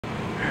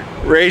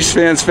Race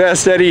fans,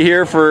 Fast Eddie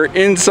here for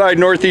Inside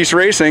Northeast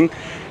Racing,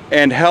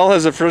 and hell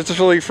has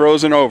officially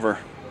frozen over.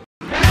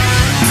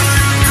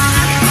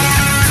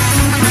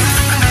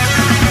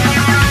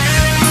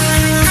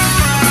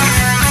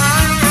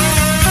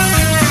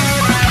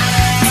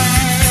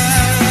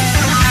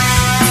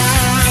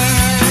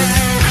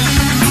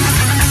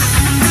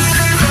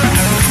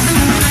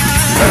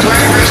 The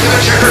track race to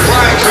the checkered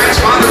flag.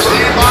 Transponder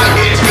stand by.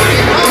 It's going to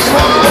be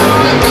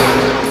postponed.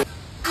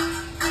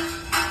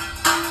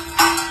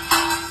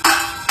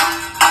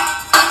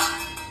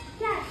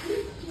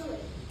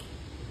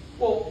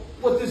 Well,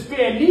 what this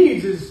band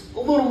needs is a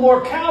little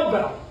more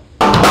cowbell.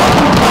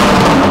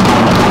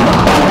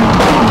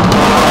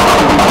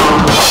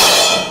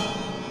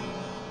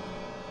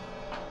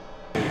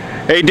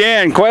 Hey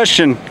Dan,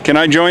 question. Can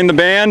I join the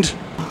band?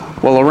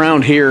 Well,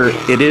 around here,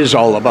 it is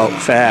all about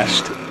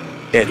fast,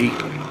 Eddie.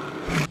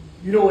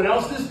 You know what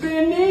else this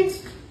band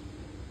needs?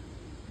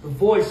 The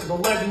voice of the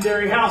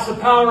legendary House of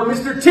Power,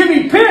 Mr.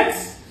 Timmy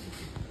Pitts!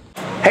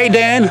 Hey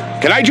Dan,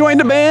 can I join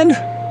the band?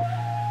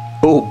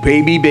 Oh,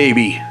 baby,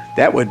 baby.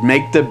 That would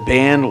make the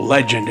band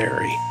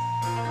legendary.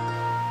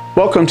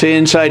 Welcome to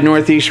Inside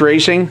Northeast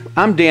Racing.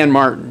 I'm Dan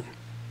Martin.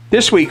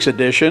 This week's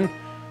edition,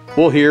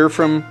 we'll hear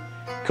from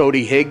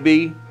Cody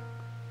Higbie,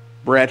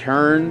 Brett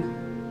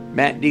Hearn,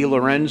 Matt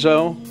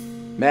Delorenzo,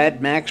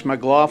 Mad Max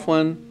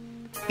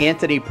McLaughlin,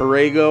 Anthony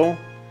Perrego,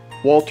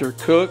 Walter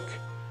Cook,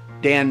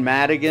 Dan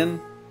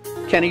Madigan,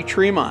 Kenny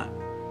Tremont,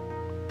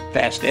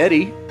 Fast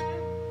Eddie,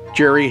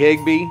 Jerry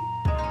Higbie,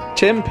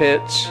 Tim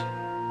Pitts,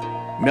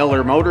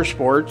 Miller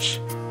Motorsports,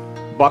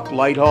 Buck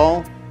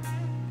Lighthall,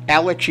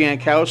 Alex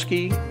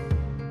Yankowski.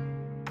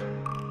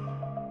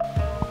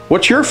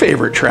 What's your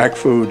favorite track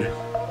food?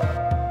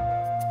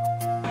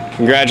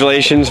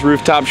 Congratulations,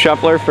 Rooftop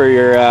Shuffler, for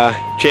your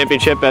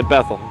championship at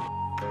Bethel.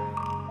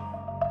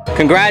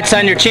 Congrats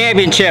on your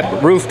championship,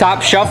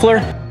 Rooftop Shuffler.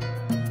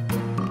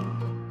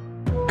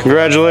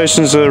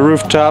 Congratulations to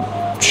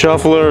Rooftop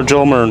Shuffler,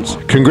 Joel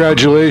Murns.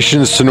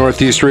 Congratulations to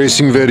Northeast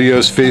Racing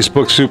Video's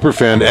Facebook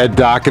superfan Ed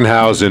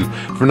Dockenhausen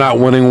for not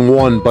winning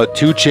one but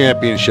two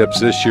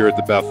championships this year at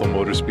the Bethel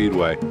Motor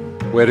Speedway.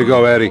 Way to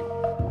go, Eddie.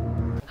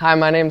 Hi,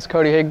 my name's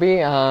Cody Higbie.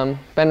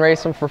 Been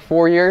racing for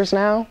 4 years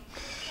now.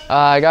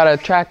 I got a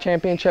track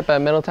championship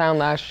at Middletown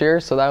last year,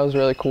 so that was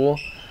really cool.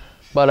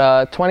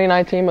 But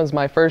 2019 was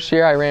my first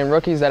year. I ran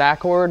rookies at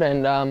Accord,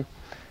 and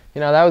you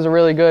know, that was a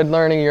really good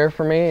learning year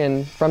for me.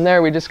 And from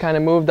there, we just kind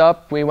of moved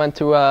up. We went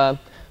to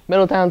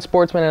Middletown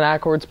Sportsman and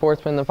Accord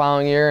Sportsman the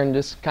following year, and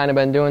just kind of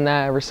been doing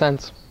that ever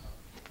since.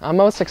 I'm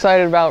most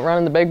excited about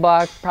running the big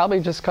block,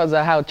 probably just because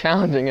of how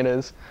challenging it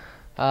is.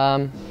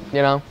 You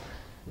know,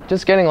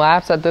 just getting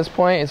laps at this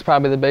point is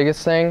probably the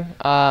biggest thing.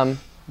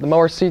 The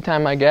more seat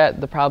time I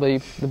get, the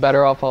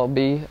better off I'll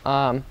be.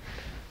 So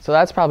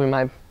that's probably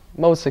my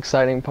most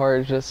exciting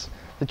part, is just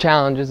the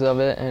challenges of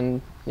it,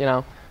 and you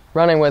know,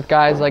 running with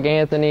guys like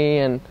Anthony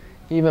and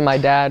even my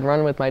dad.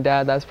 Running with my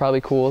dad, that's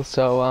probably cool.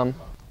 So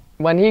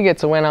when he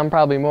gets a win, I'm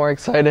probably more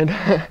excited.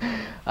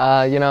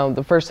 You know,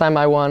 the first time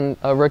I won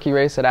a rookie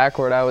race at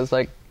Accord, I was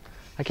like,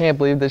 I can't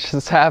believe this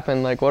just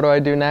happened. Like, what do I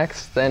do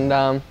next?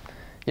 And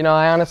you know,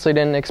 I honestly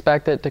didn't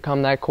expect it to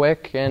come that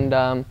quick.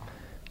 And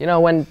you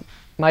know, when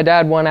my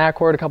dad won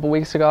Accord a couple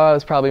weeks ago, I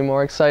was probably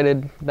more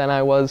excited than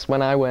I was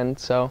when I win.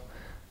 So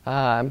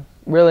I'm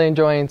really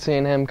enjoying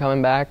seeing him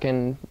coming back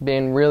and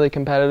being really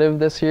competitive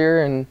this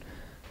year. And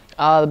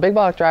the big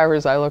block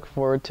drivers I look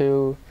forward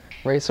to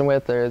racing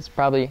with is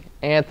probably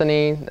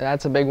Anthony.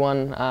 That's a big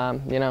one.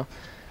 You know,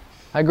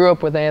 I grew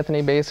up with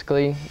Anthony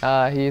basically.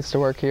 He used to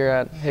work here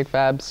at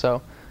HICFAB, so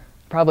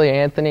probably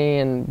Anthony.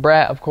 And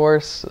Brett, of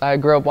course. I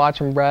grew up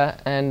watching Brett.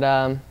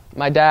 And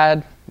my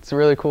dad, it's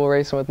really cool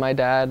racing with my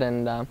dad.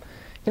 And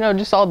you know,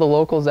 just all the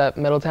locals at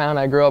Middletown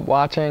I grew up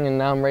watching, and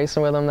now I'm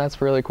racing with them.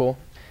 That's really cool.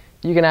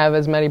 You can have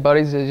as many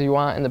buddies as you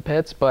want in the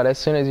pits, but as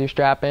soon as you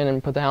strap in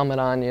and put the helmet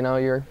on, you know,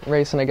 you're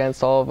racing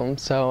against all of them.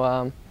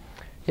 So,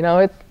 you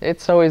know,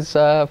 it's always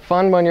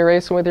fun when you're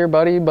racing with your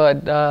buddy,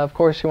 but of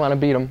course you want to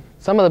beat them.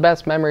 Some of the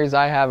best memories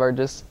I have are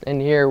just in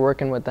here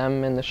working with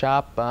them in the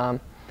shop.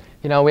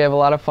 You know, we have a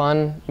lot of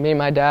fun. Me,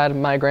 my dad,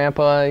 my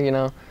grandpa, you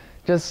know,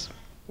 just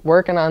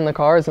working on the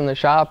cars in the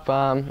shop.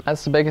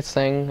 That's the biggest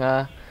thing.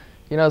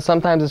 You know,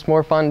 sometimes it's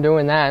more fun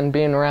doing that and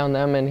being around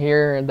them in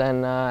here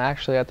than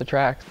actually at the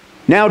track.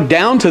 Now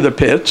down to the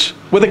pits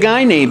with a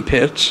guy named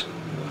Pitts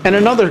and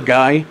another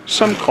guy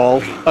some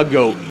call a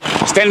goat.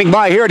 Standing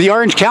by here at the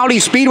Orange County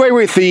Speedway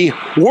with the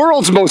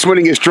world's most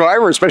winningest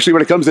driver, especially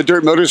when it comes to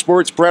dirt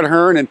motorsports, Brett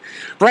Hearn. And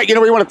Brett, you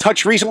know, we want to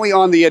touch recently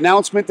on the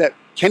announcement that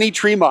Kenny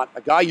Tremont,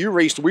 a guy you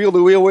raced wheel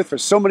to wheel with for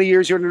so many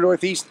years here in the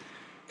Northeast,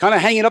 kind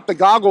of hanging up the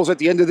goggles at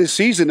the end of this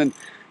season. And,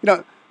 you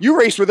know, you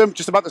raced with him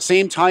just about the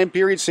same time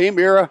period, same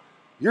era.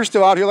 You're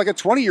still out here like a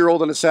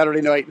 20-year-old on a Saturday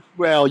night.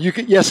 Well, you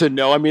can, yes and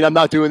no. I mean, I'm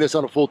not doing this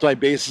on a full-time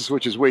basis,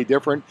 which is way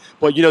different.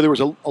 But, you know, there was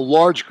a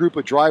large group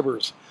of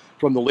drivers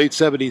from the late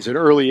 70s and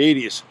early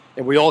 80s,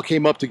 and we all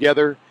came up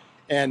together,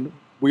 and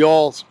we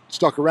all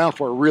stuck around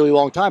for a really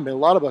long time, and a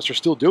lot of us are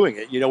still doing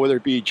it, you know, whether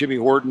it be Jimmy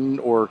Horton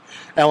or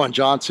Alan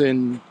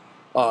Johnson,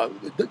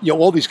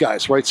 all these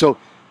guys, right? So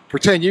for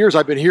 10 years,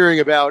 I've been hearing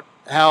about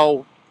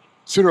how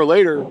sooner or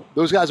later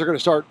those guys are going to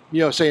start,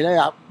 saying,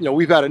 hey,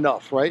 we've had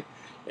enough, right?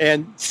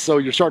 And so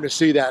you're starting to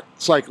see that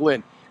cycle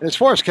in. And as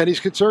far as Kenny's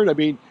concerned, I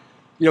mean,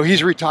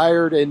 he's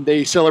retired and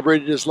they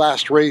celebrated his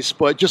last race.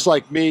 But just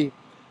like me,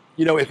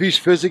 if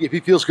he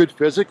feels good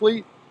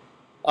physically,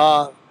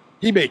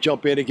 he may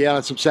jump in again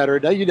on some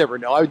Saturday night. You never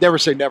know. I would never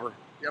say never.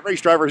 Yeah,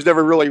 race drivers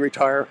never really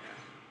retire.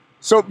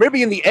 So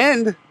maybe in the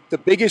end, the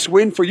biggest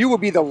win for you will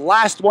be the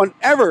last one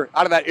ever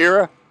out of that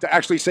era to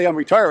actually say I'm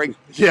retiring.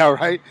 Yeah,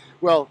 right.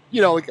 Well,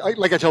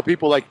 like I tell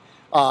people,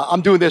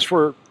 I'm doing this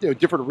for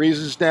different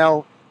reasons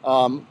now,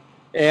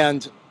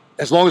 and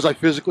as long as I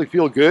physically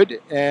feel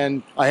good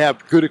and I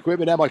have good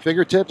equipment at my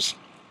fingertips,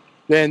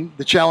 then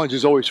the challenge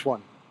is always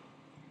fun.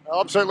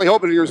 Well, I'm certainly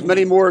hoping there's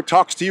many more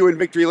talks to you in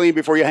Victory Lane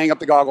before you hang up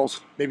the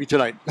goggles. Maybe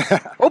tonight.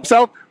 Hope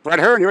so. Brett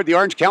Hearn here at the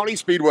Orange County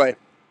Speedway.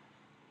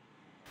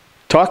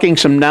 Talking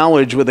some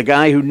knowledge with a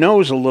guy who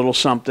knows a little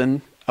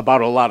something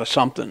about a lot of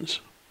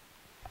somethings.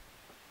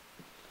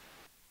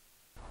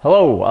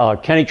 Hello,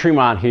 Kenny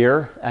Tremont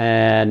here,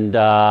 and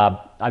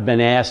I've been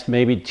asked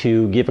maybe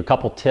to give a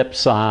couple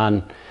tips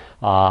on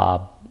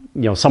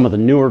some of the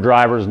newer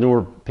drivers,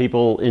 newer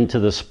people into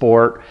the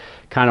sport,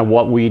 kind of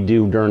what we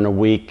do during the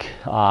week.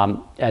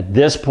 At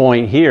this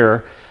point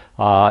here,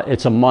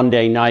 it's a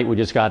Monday night. We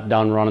just got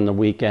done running the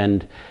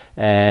weekend,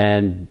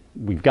 and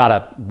we've got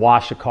to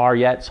wash the car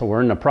yet, so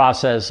we're in the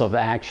process of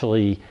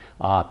actually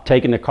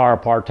taking the car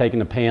apart, taking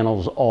the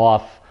panels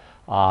off,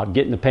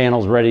 getting the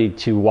panels ready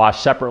to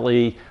wash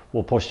separately.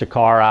 We'll push the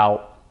car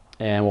out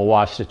and we'll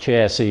wash the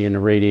chassis and the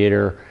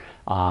radiator.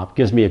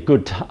 Gives me a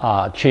good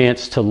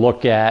chance to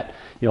look at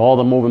all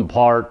the moving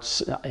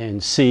parts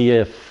and see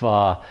if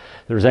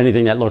there's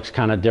anything that looks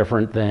kind of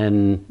different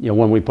than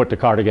when we put the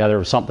car together,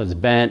 if something's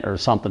bent or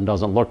something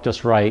doesn't look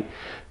just right.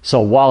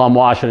 So while I'm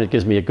washing it,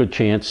 gives me a good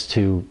chance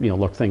to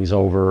look things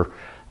over.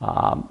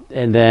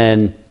 And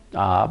then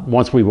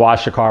once we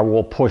wash the car,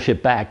 we'll push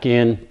it back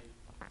in,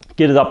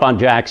 get it up on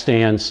jack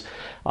stands,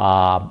 do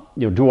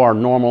our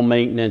normal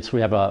maintenance.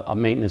 We have a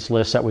maintenance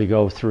list that we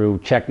go through,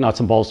 check nuts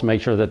and bolts to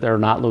make sure that they're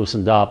not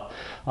loosened up,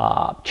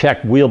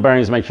 check wheel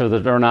bearings, make sure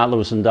that they're not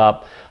loosened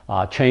up,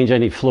 change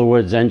any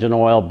fluids, engine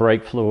oil,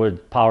 brake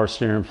fluid, power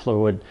steering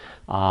fluid.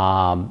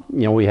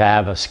 We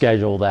have a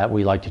schedule that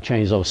we like to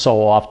change those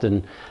so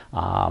often,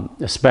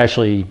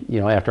 especially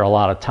after a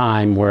lot of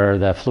time where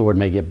the fluid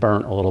may get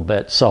burnt a little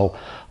bit. So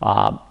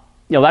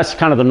that's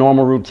kind of the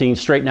normal routine.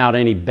 Straighten out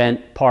any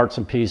bent parts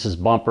and pieces,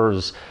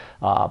 bumpers,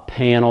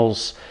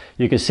 panels.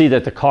 You can see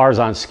that the car's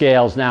on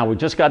scales now. We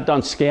just got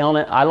done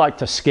scaling it. I like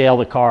to scale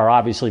the car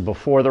obviously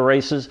before the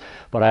races,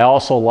 but I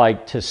also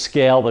like to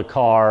scale the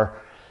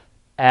car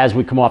as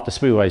we come off the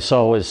speedway.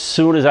 So as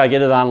soon as I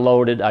get it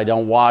unloaded, I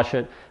don't wash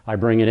it. I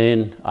bring it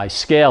in, I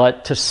scale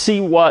it to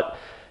see what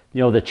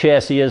the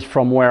chassis is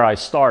from where I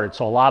started.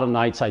 So a lot of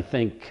nights I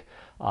think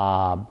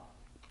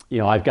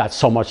I've got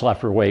so much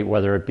left for weight,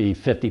 whether it be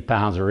 50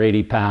 pounds or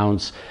 80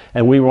 pounds,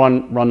 and we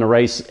run the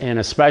race, and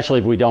especially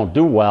if we don't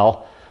do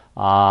well,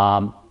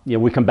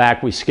 we come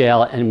back, we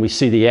scale it, and we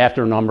see the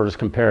after numbers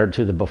compared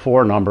to the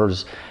before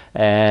numbers.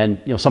 And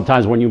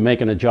sometimes when you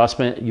make an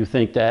adjustment, you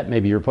think that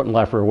maybe you're putting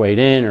leftover weight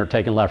in or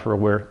taking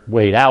leftover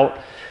weight out,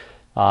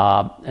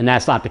 and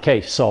that's not the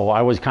case. So I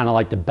always kind of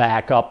like to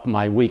back up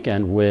my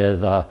weekend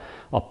with a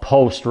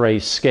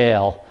post-race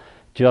scale,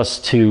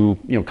 just to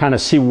kind of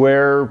see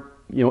where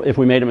if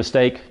we made a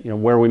mistake,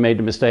 where we made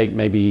the mistake,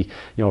 maybe,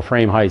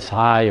 frame height's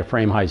high or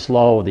frame height's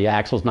low, the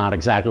axle's not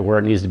exactly where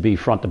it needs to be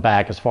front to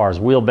back as far as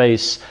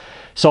wheelbase.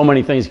 So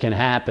many things can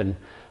happen.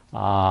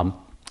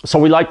 So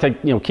we like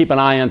to, keep an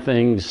eye on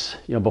things,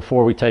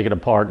 before we take it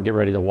apart and get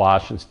ready to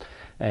wash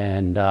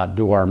and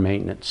do our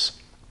maintenance.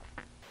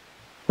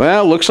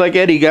 Well, looks like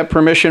Eddie got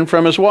permission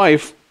from his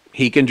wife.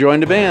 He can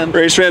join the band.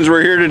 Race fans,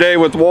 we're here today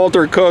with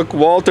Walter Cook.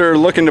 Walter,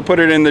 looking to put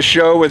it in the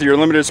show with your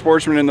limited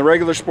sportsman and the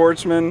regular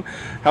sportsman.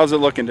 How's it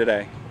looking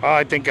today?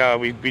 I think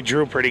we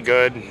drew pretty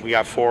good. We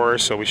got 4,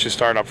 so we should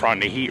start up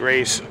front in the heat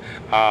race.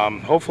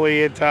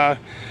 Hopefully it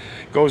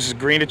goes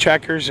green to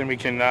checkers and we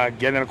can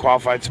get in a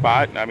qualified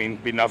spot. I mean,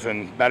 be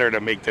nothing better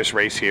to make this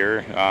race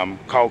here.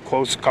 Called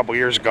close a couple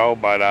years ago,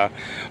 but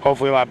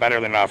hopefully a lot better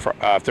than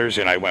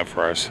Thursday night went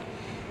for us.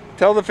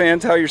 Tell the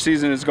fans how your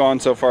season has gone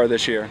so far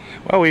this year.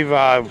 Well, we've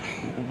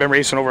been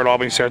racing over at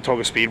Albany,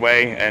 Saratoga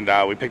Speedway,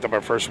 and we picked up our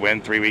first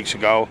win 3 weeks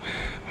ago.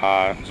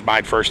 It was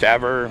my first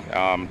ever.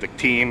 The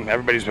team,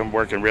 everybody's been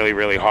working really,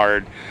 really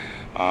hard.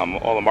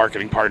 All the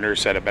marketing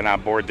partners that have been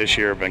on board this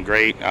year have been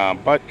great.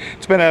 But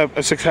it's been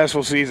a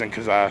successful season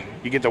because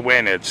you get to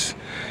win. It's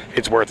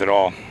worth it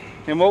all.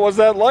 And what was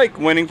that like,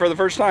 winning for the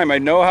first time? I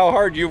know how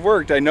hard you've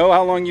worked. I know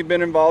how long you've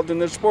been involved in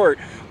this sport.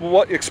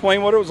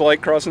 Explain what it was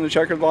like crossing the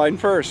checkered line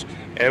first.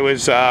 It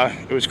was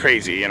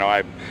crazy.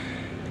 I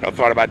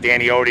thought about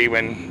Danny Odie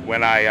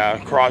when I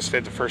crossed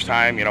it the first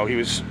time. He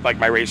was like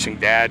my racing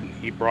dad.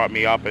 He brought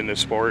me up in the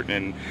sport,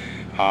 and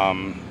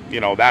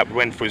that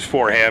win was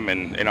for him.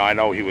 And I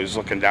know he was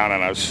looking down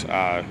on us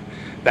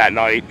that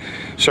night.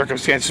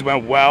 Circumstances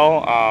went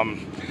well.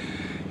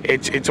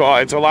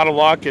 it's a lot of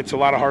luck, it's a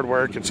lot of hard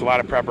work, it's a lot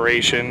of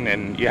preparation,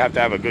 and you have to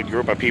have a good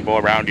group of people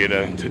around you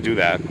to do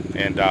that.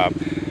 And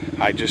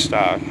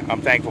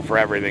I'm thankful for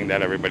everything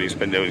that everybody's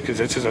been doing, because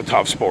this is a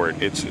tough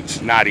sport.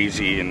 It's not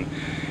easy, and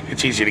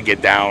it's easy to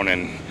get down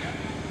and,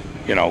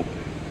 you know,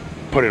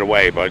 put it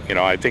away. But, you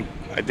know, I think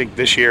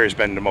this year has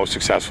been the most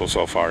successful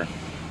so far.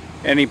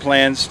 Any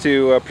plans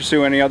to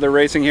pursue any other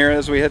racing here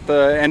as we hit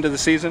the end of the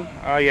season?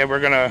 Yeah, we're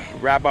going to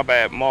wrap up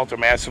at Malta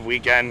Massive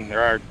Weekend.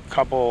 There are a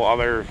couple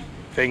other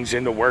things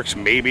in the works,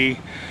 maybe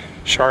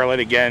Charlotte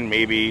again,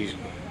 maybe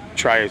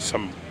try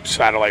some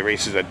satellite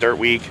races at Dirt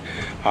Week.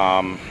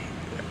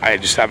 I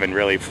just haven't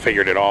really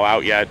figured it all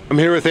out yet. I'm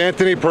here with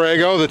Anthony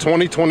Perrego, the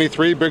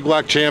 2023 Big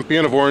Block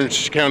champion of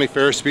Orange County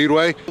Fair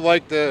Speedway. I'd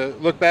like to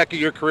look back at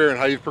your career and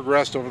how you've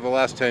progressed over the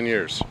last 10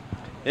 years.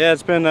 Yeah,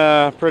 it's been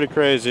pretty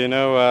crazy, you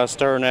know,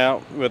 starting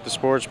out with the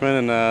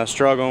Sportsman and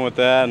struggling with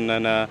that, and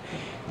then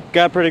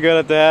got pretty good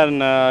at that,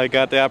 and I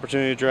got the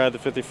opportunity to drive the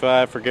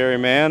 55 for Gary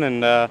Mann,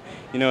 and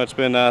you know, it's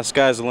been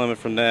sky's the limit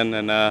from then.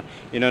 And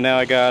you know, now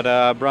I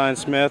got Brian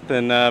Smith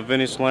and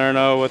Vinny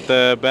Salerno with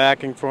the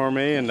backing for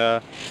me,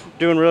 and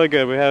doing really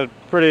good. We had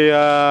pretty,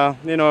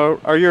 you know,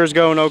 our year's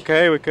going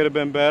okay. We could have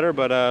been better,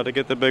 but to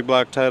get the Big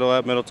Block title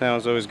at Middletown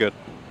is always good.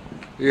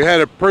 You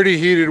had a pretty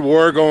heated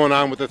war going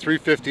on with the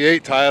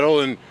 358 title,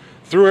 and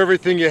threw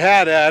everything you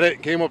had at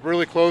it, came up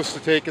really close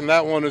to taking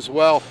that one as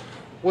well.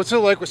 What's it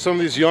like with some of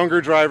these younger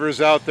drivers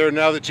out there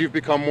now that you've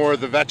become more of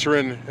the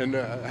veteran, and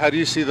how do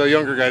you see the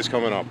younger guys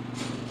coming up?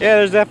 Yeah,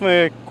 there's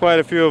definitely quite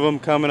a few of them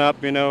coming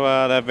up. You know,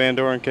 that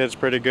VanDoren kid's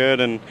pretty good,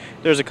 and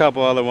there's a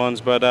couple other ones.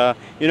 But,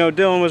 you know,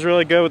 Dylan was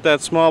really good with that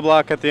small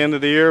block at the end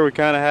of the year. We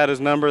kind of had his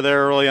number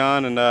there early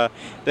on, and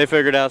they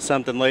figured out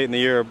something late in the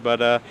year.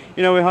 But,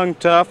 you know, we hung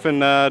tough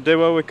and did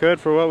what we could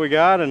for what we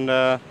got,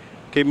 and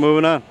keep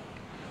moving on.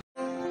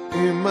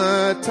 In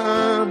my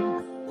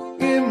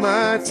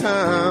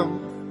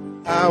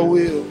time, I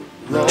will.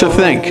 To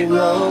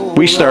think,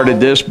 we started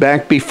this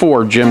back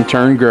before Jim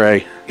turned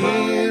gray.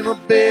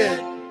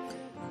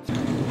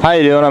 How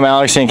you doing? I'm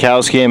Alex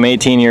Yankowski. I'm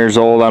 18 years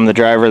old. I'm the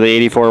driver of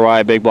the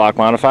 84Y Big Block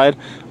Modified.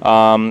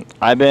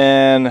 I've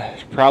been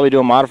probably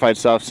doing modified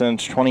stuff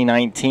since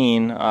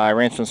 2019. I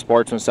ran some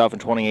sportsman stuff in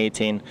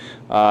 2018.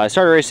 I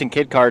started racing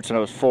kid karts when I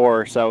was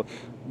 4, so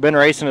been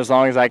racing as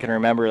long as I can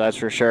remember, that's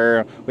for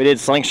sure. We did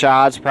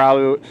slingshots,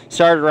 probably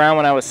started around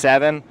when I was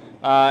 7.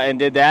 And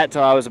did that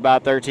till I was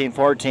about 13,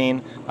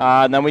 14.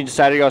 And then we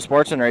decided to go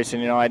sportsman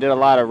racing. You know, I did a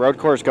lot of road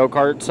course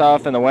go-kart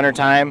stuff in the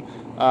wintertime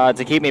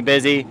to keep me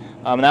busy.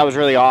 And that was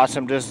really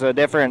awesome, just a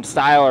different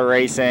style of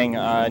racing,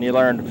 and you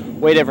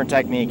learned way different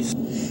techniques.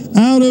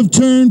 Out of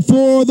turn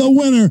 4, the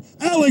winner,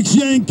 Alex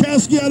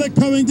Yankowski out of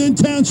Covington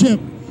Township.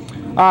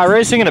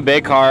 Racing in a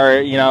big car,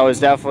 you know, is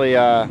definitely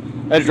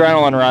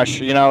adrenaline rush.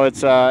 You know,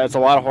 it's a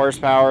lot of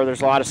horsepower.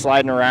 There's a lot of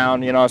sliding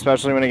around, you know,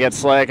 especially when it gets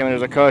slick and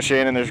there's a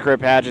cushion and there's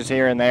grip hatches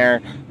here and there.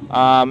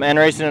 And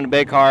racing in a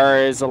big car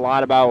is a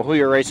lot about who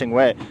you're racing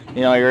with.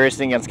 You know, you're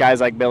racing against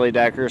guys like Billy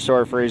Decker,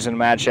 Sword Freeze, and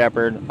Matt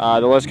Shepard.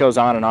 The list goes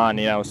on and on,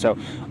 you know. So,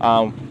 you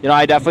know,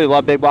 I definitely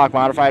love big block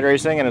modified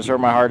racing, and it's where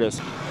my heart is.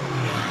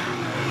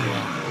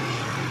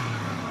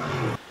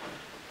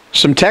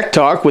 Some tech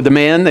talk with the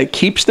man that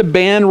keeps the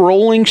band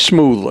rolling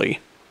smoothly.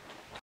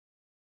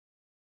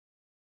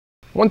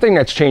 One thing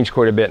that's changed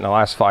quite a bit in the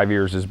last 5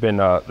 years has been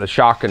the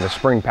shock and the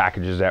spring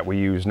packages that we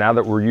use. Now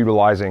that we're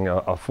utilizing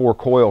a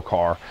 4-coil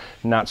car,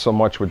 not so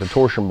much with the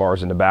torsion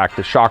bars in the back,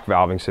 the shock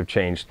valvings have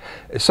changed.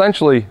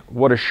 Essentially,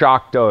 what a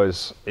shock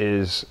does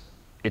is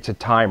it's a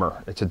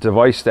timer. It's a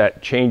device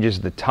that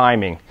changes the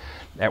timing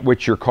at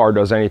which your car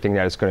does anything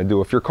that it's going to do.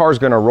 If your car is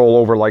going to roll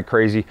over like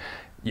crazy,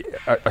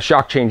 a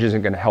shock change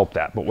isn't going to help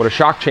that. But what a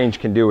shock change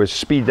can do is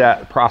speed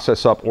that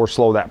process up or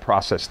slow that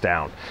process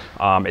down.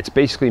 It's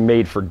basically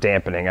made for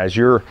dampening. As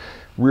your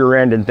rear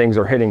end and things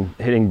are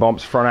hitting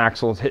bumps, front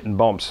axles hitting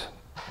bumps,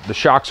 the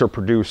shocks are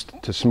produced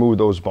to smooth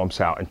those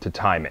bumps out and to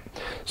time it.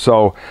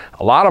 So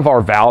a lot of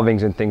our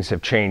valvings and things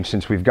have changed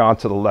since we've gone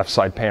to the left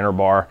side panner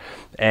bar,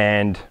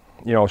 and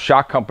you know,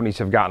 shock companies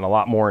have gotten a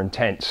lot more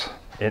intense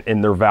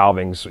in their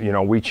valvings. You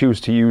know, we choose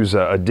to use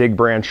a Dig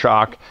brand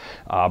shock.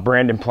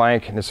 Brandon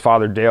Plank and his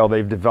father Dale,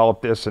 they've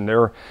developed this, and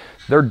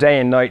they're day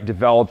and night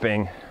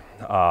developing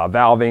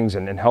valvings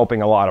and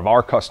helping a lot of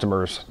our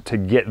customers to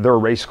get their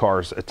race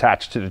cars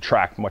attached to the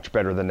track much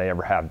better than they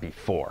ever have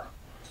before.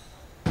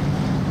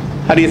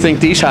 How do you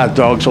think these hot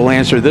dogs will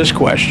answer this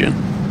question?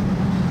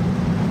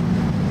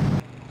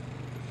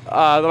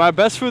 My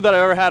best food that I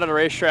ever had at a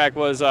racetrack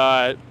was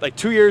like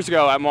 2 years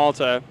ago at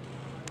Malta.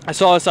 I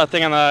saw this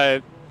thing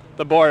on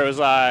the board. It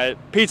was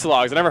pizza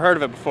logs. I never heard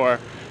of it before.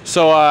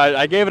 So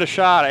I gave it a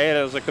shot. I ate it.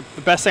 It was like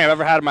the best thing I've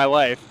ever had in my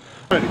life.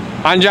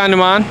 I'm John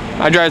Newman.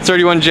 I drive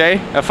 31J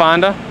at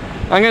Fonda.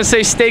 I'm going to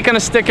say steak on a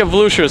stick at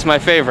Volusia is my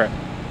favorite.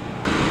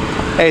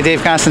 Hey,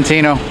 Dave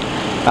Constantino.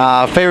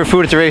 Favorite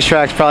food at the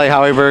racetrack is probably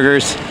Howie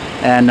Burgers,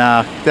 and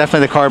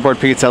definitely the cardboard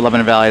pizza at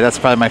Lebanon Valley. That's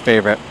probably my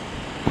favorite.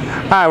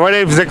 Hi, my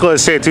name is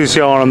Nicholas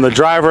Santuccio, and I'm the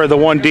driver of the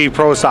 1D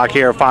Pro Stock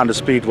here at Fonda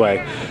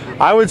Speedway.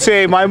 I would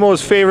say my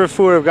most favorite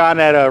food I've gotten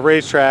at a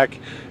racetrack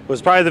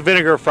was probably the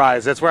vinegar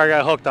fries. That's where I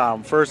got hooked on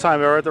them. First time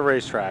ever at the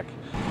racetrack.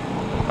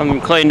 I'm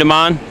Clayton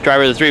DeMond,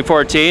 driver of the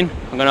 314.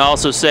 I'm going to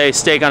also say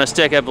steak on a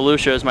stick at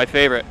Volusia is my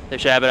favorite. They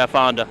should have it at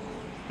Fonda.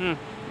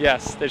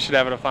 Yes, they should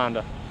have it at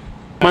Fonda.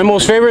 My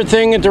most favorite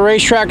thing at the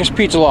racetrack is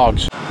pizza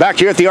logs. Back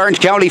here at the Orange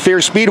County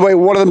Fair Speedway,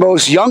 one of the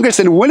most youngest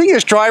and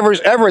winningest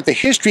drivers ever at the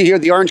history here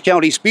at the Orange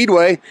County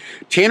Speedway,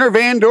 Tanner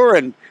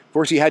VanDoren. Of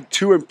course, he had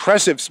two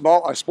impressive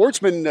small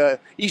sportsman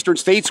Eastern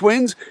States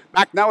wins.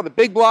 Back now with a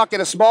big block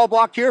and a small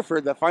block here for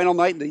the final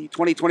night in the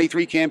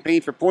 2023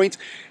 campaign for points.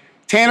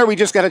 Tanner, we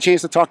just got a chance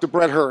to talk to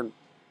Brett Hearn.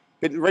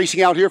 Been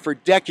racing out here for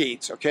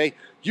decades, okay?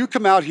 You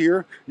come out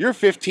here, you're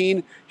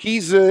 15,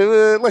 he's,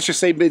 let's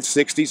just say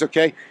mid-60s,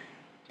 okay?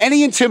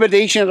 Any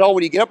intimidation at all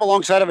when you get up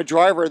alongside of a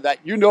driver that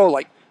you know,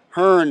 like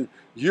Hearn,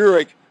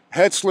 Urich,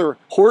 Hetzler,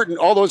 Horton,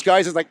 all those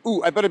guys, is like,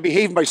 ooh, I better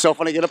behave myself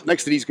when I get up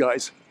next to these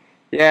guys?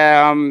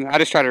 Yeah, I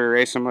just try to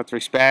race them with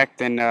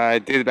respect and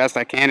do the best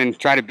I can and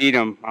try to beat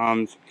them.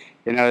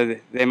 You know,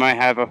 they might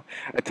have a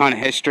ton of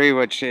history,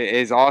 which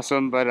is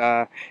awesome,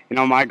 but, you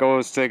know, my goal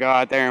is to go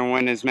out there and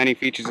win as many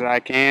features as I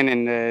can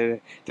and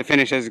to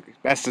finish as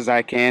best as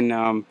I can.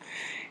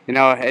 You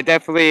know, it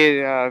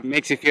definitely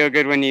makes you feel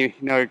good when you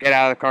know, get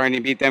out of the car and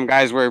you beat them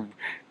guys where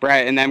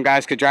Brett and them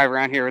guys could drive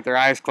around here with their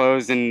eyes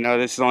closed and, you know,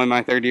 this is only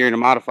my third year in a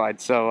modified.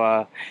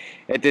 So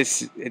it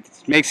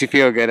makes you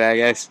feel good, I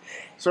guess.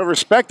 So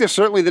respect is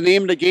certainly the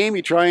name of the game.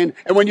 You try and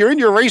when you're in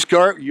your race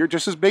car, you're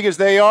just as big as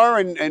they are,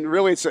 and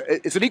really it's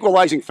an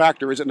equalizing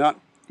factor, is it not?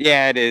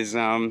 Yeah, it is.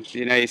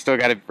 You know, you still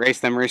got to race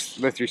them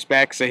with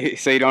respect, so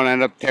you don't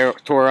end up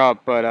tore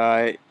up.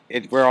 But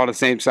we're all the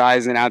same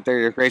size, and out there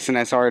you're racing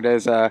as hard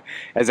as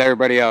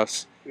everybody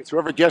else. It's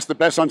whoever gets the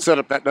best on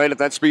setup that night at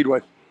that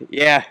speedway.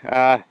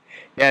 Yeah.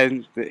 Yeah,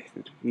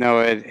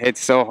 no,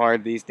 it's so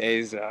hard these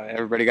days.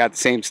 Everybody got the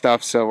same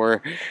stuff, so we're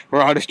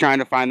all just trying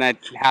to find that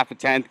half a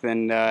tenth,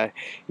 and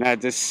you know,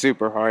 just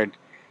super hard.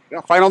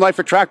 Yeah, final night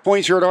for track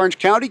points here at Orange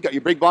County. Got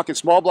your big block and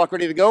small block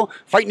ready to go.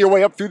 Fighting your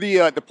way up through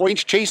the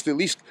points chase to at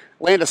least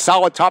land a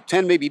solid top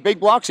 10, maybe big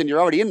blocks, and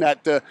you're already in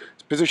that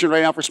position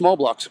right now for small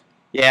blocks.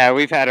 Yeah,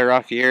 we've had a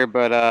rough year,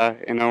 but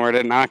you know,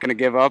 we're not going to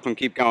give up and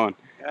keep going.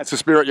 That's the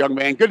spirit, young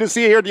man. Good to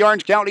see you here at the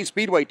Orange County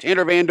Speedway.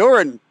 Tanner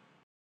VanDoren.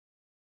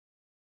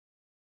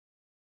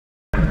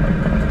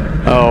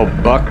 Oh,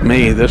 buck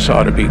me, this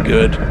ought to be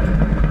good.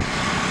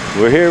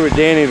 We're here with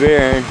Danny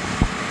Baron,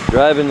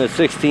 driving the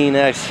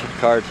 16X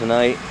car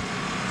tonight.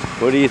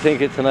 What do you think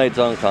of tonight's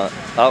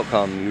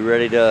outcome? You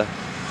ready to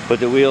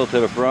put the wheel to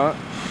the front?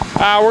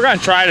 We're going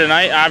to try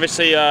tonight.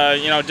 Obviously,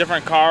 you know,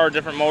 different car,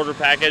 different motor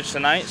package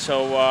tonight.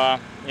 So,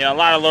 you know, a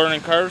lot of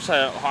learning curves.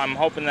 I'm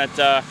hoping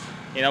that,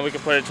 you know, we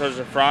can put it towards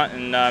the front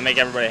and make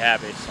everybody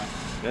happy. So.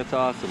 That's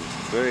awesome.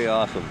 Very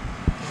awesome.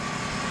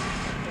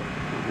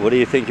 What do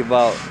you think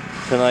about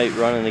tonight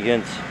running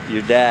against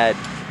your dad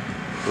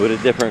with a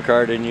different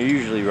car than you're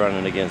usually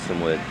running against him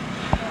with?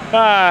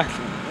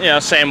 You know,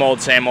 same old,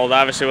 same old.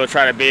 Obviously, we'll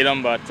try to beat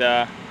him, but,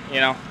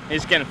 you know,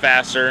 he's getting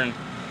faster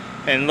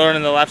and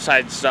learning the left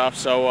side stuff.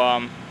 So,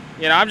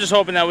 you know, I'm just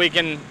hoping that we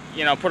can,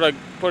 you know, put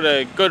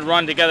a good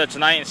run together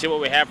tonight and see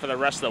what we have for the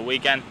rest of the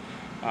weekend.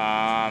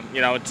 You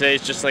know,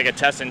 today's just like a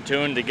test and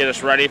tune to get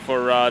us ready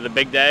for the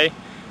big day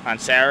on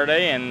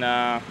Saturday,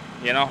 and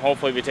you know,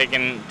 hopefully be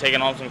taking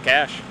home some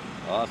cash.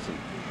 Awesome.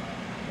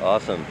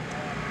 Awesome.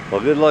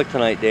 Well, good luck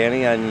tonight,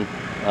 Danny, on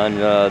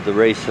the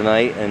race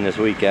tonight and this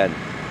weekend.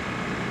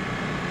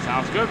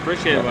 Sounds good.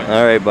 Appreciate it, buddy.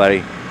 All right,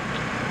 buddy.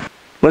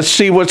 Let's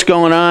see what's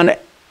going on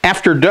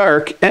after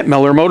dark at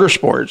Miller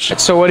Motorsports.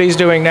 So what he's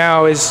doing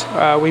now is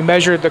we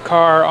measured the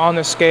car on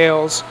the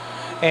scales,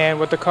 and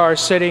with the car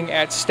sitting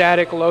at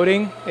static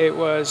loading, it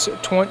was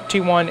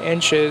 21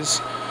 inches.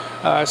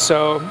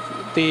 So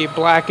the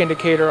black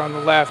indicator on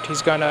the left,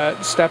 he's going to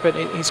step it.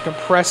 He's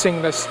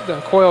compressing the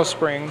coil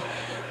spring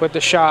with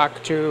the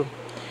shock to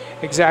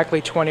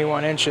exactly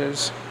 21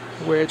 inches,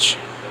 which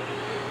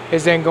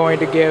is then going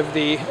to give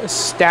the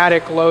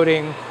static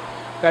loading.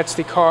 That's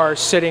the car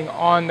sitting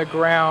on the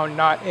ground,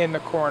 not in the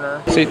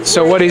corner.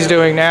 So what he's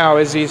doing now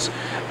is he's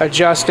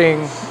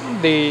adjusting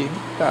there's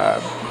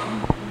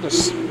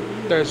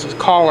a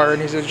collar,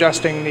 and he's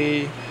adjusting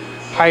the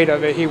height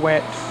of it. He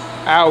went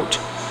out,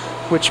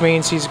 which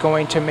means he's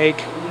going to make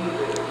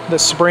the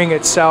spring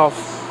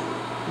itself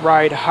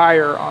ride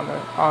higher on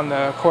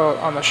the coil,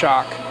 on the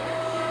shock.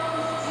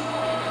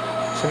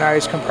 So now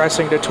he's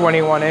compressing to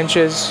 21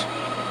 inches,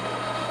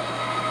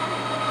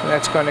 and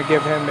that's going to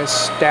give him his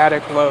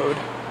static load.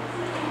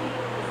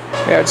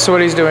 Yeah, so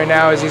what he's doing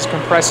now is he's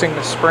compressing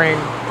the spring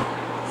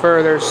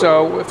further.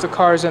 So if the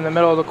car's in the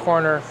middle of the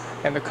corner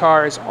and the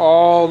car is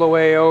all the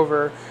way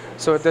over,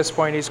 so at this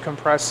point he's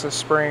compressed the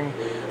spring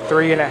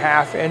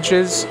 3.5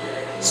 inches.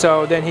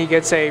 So then he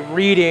gets a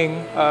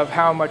reading of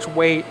how much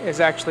weight is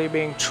actually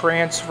being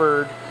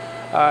transferred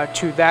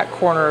to that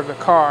corner of the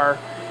car,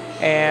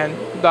 and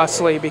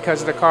thusly,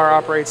 because the car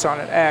operates on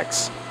an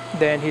X,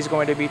 then he's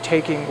going to be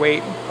taking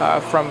weight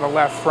from the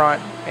left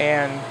front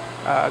and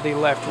the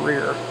left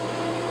rear.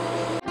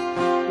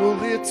 Well,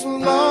 it's a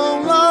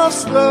long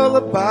lost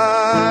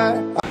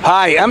lullaby.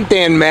 Hi, I'm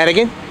Dan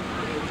Madigan,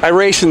 I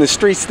race in the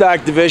street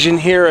stock division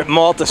here at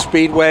Malta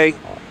Speedway,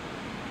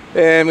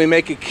 and we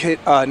make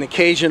an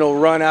occasional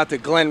run out to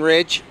Glen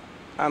Ridge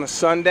on a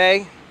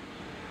Sunday.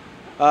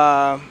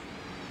 I'm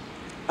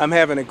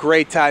having a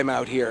great time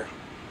out here.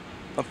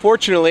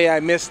 Unfortunately,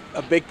 I missed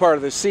a big part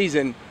of the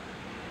season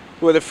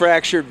with a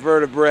fractured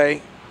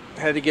vertebrae.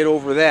 Had to get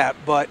over that,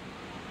 but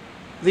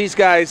these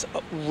guys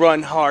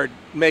run hard,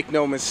 make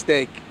no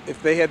mistake.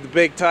 If they had the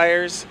big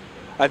tires,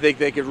 I think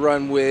they could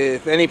run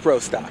with any pro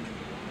stock.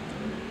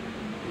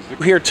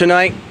 Here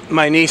tonight,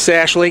 my niece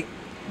Ashley,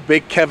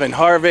 big Kevin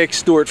Harvick,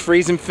 Stuart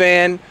Friesen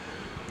fan.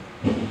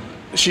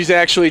 She's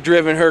actually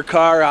driven her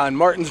car on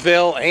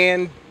Martinsville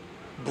and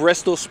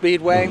Bristol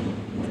Speedway.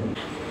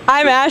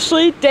 I'm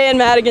Ashley, Dan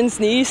Madigan's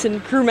niece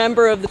and crew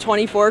member of the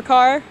 24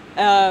 car.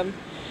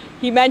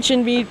 He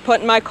mentioned me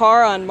putting my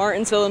car on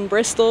Martinsville and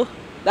Bristol.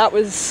 That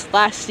was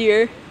last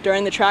year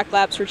during the Track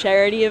Laps for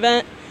Charity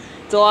event.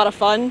 It's a lot of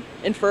fun,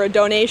 and for a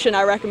donation,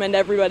 I recommend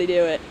everybody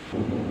do it.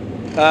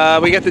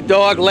 We got the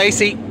dog,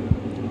 Lacey.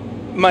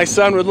 My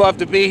son would love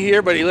to be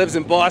here, but he lives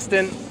in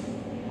Boston.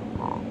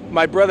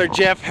 My brother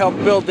Jeff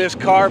helped build this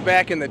car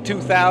back in the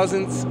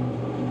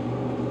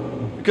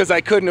 2000s because I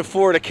couldn't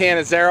afford a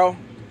Cannizzaro.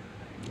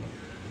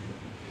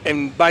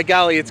 And by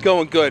golly, it's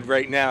going good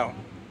right now.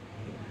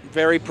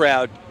 Very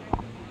proud.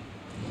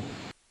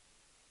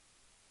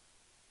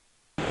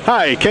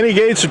 Hi, Kenny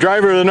Gates,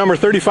 driver of the number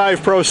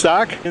 35 Pro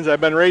Stock. I've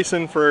been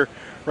racing for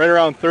right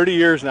around 30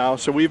 years now,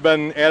 so we've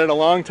been at it a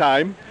long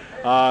time.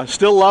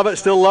 Still love it,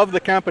 still love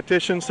the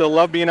competition, still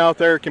love being out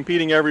there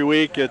competing every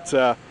week. It's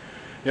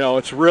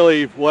it's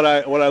really what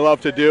I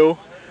love to do.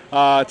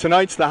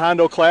 Tonight's the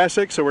Hondo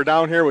Classic, so we're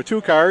down here with two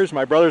cars.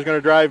 My brother's going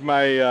to drive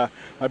my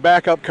my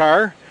backup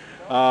car,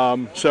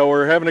 so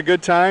we're having a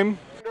good time.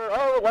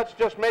 Oh, let's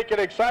just make it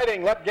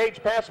exciting. Let Gates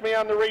pass me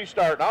on the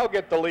restart. I'll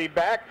get the lead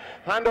back.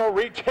 Hondo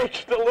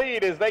retakes the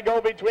lead as they go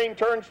between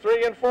turns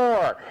 3 and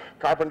 4.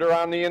 Carpenter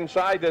on the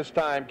inside this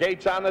time.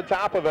 Gates on the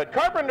top of it.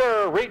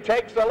 Carpenter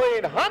retakes the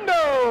lead.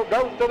 Hondo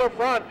goes to the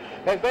front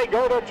as they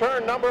go to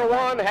turn number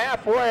 1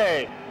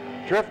 halfway.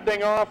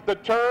 Drifting off the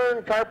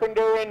turn,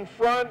 Carpenter in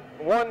front,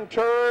 one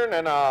turn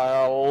and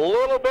a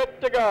little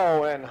bit to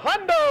go. And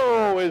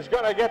Hondo is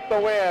going to get the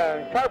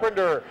win.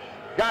 Carpenter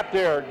got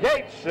there.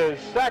 Gates is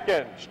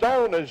second.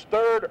 Stone is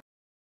third.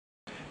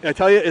 I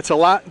tell you, it's a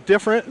lot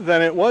different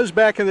than it was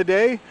back in the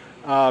day.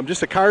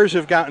 Just the cars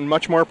have gotten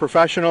much more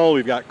professional.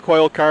 We've got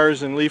coil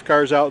cars and leaf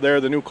cars out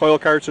there. The new coil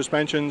car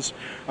suspensions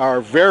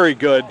are very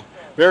good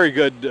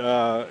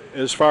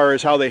as far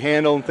as how they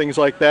handle and things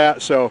like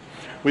that. So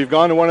we've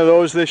gone to one of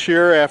those this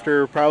year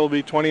after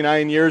probably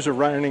 29 years of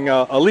running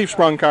a leaf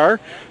sprung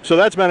car. So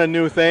that's been a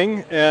new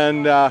thing,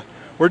 and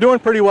we're doing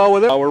pretty well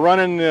with it. We're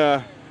running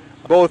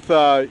both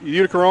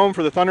Utica Rome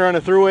for the Thunder on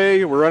the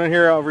Thruway. We're running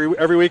here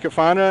every week at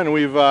Fonda, and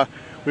we've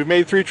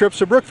made 3 trips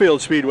to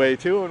Brookfield Speedway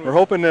too. And we're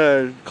hoping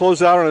to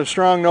close out on a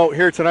strong note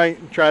here tonight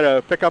and try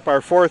to pick up our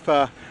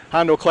 4th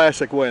Hondo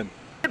Classic win.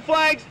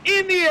 Flags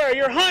in the air.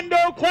 Your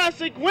Hondo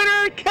Classic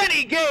winner,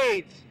 Kenny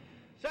Gates.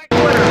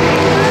 Second winner.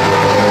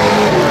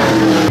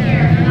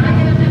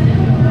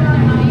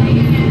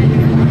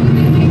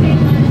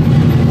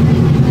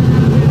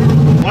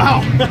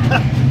 Wow.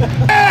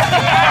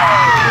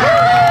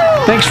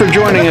 Thanks for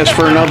joining us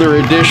for another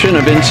edition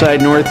of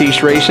Inside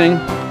Northeast Racing.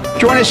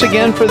 Join us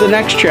again for the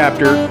next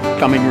chapter,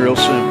 coming real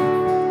soon.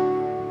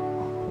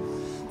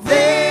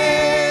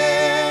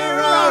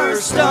 There are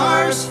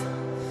stars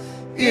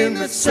in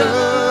the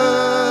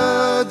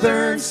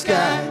southern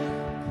sky,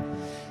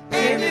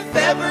 and if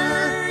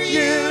ever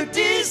you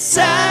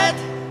decide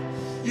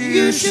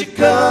you should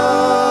go,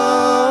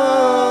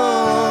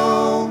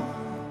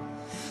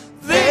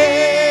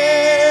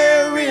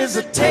 there is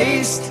a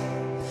taste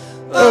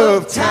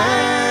of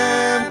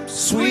time,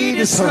 sweet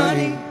as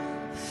honey,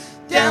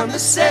 down the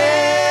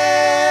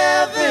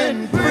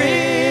 7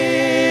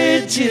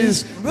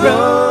 Bridges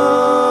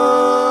Road.